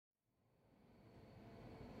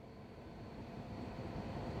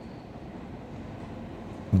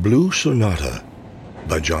Blue Sonata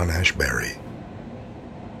by John Ashbery.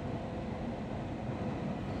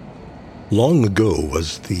 Long ago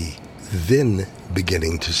was the then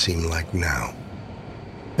beginning to seem like now,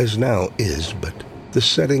 as now is but the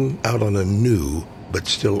setting out on a new but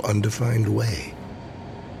still undefined way.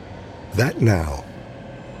 That now,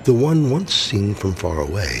 the one once seen from far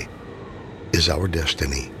away, is our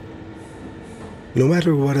destiny. No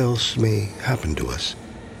matter what else may happen to us,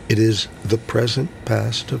 it is the present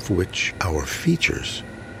past of which our features,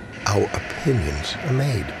 our opinions are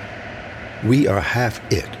made. We are half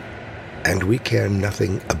it, and we care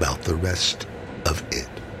nothing about the rest of it.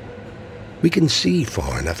 We can see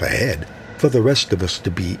far enough ahead for the rest of us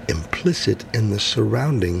to be implicit in the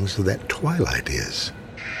surroundings that twilight is.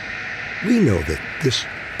 We know that this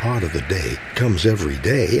part of the day comes every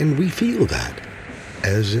day, and we feel that,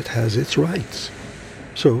 as it has its rights.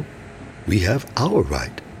 So, we have our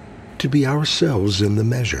right to be ourselves in the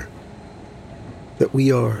measure. That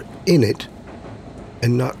we are in it,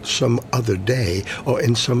 and not some other day or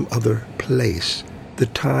in some other place. The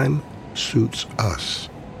time suits us,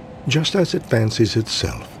 just as it fancies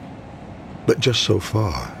itself. But just so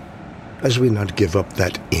far as we not give up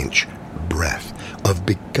that inch breath of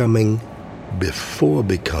becoming before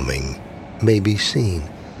becoming may be seen,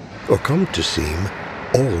 or come to seem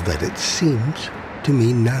all that it seems to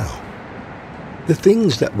me now. The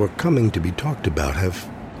things that were coming to be talked about have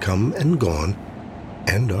come and gone,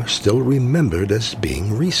 and are still remembered as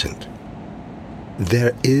being recent.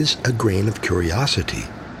 There is a grain of curiosity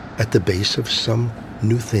at the base of some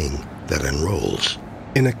new thing that unrolls,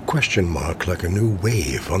 in a question mark like a new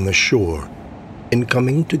wave on the shore, in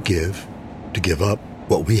coming to give up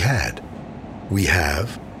what we had. We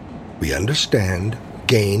have, we understand,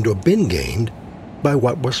 gained or been gained by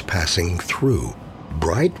what was passing through,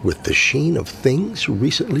 bright with the sheen of things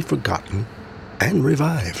recently forgotten and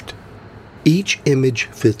revived. Each image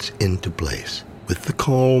fits into place, with the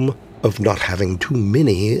calm of not having too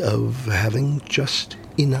many, of having just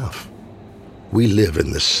enough. We live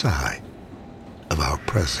in the sigh of our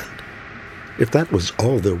present. If that was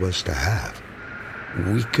all there was to have,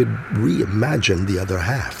 we could reimagine the other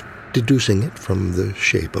half, deducing it from the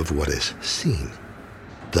shape of what is seen,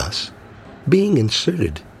 thus being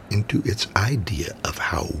inserted into its idea of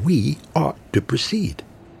how we ought to proceed.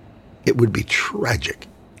 It would be tragic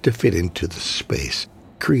to fit into the space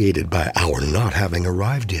created by our not having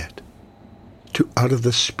arrived yet, to utter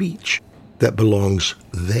the speech that belongs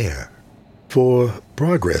there. For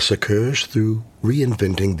progress occurs through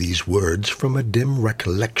reinventing these words from a dim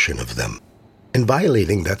recollection of them, and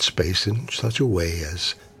violating that space in such a way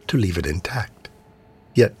as to leave it intact.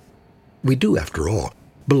 Yet we do, after all,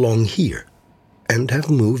 belong here, and have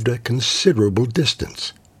moved a considerable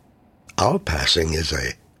distance. Our passing is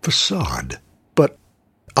a facade, but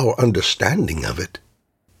our understanding of it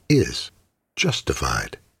is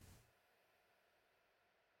justified.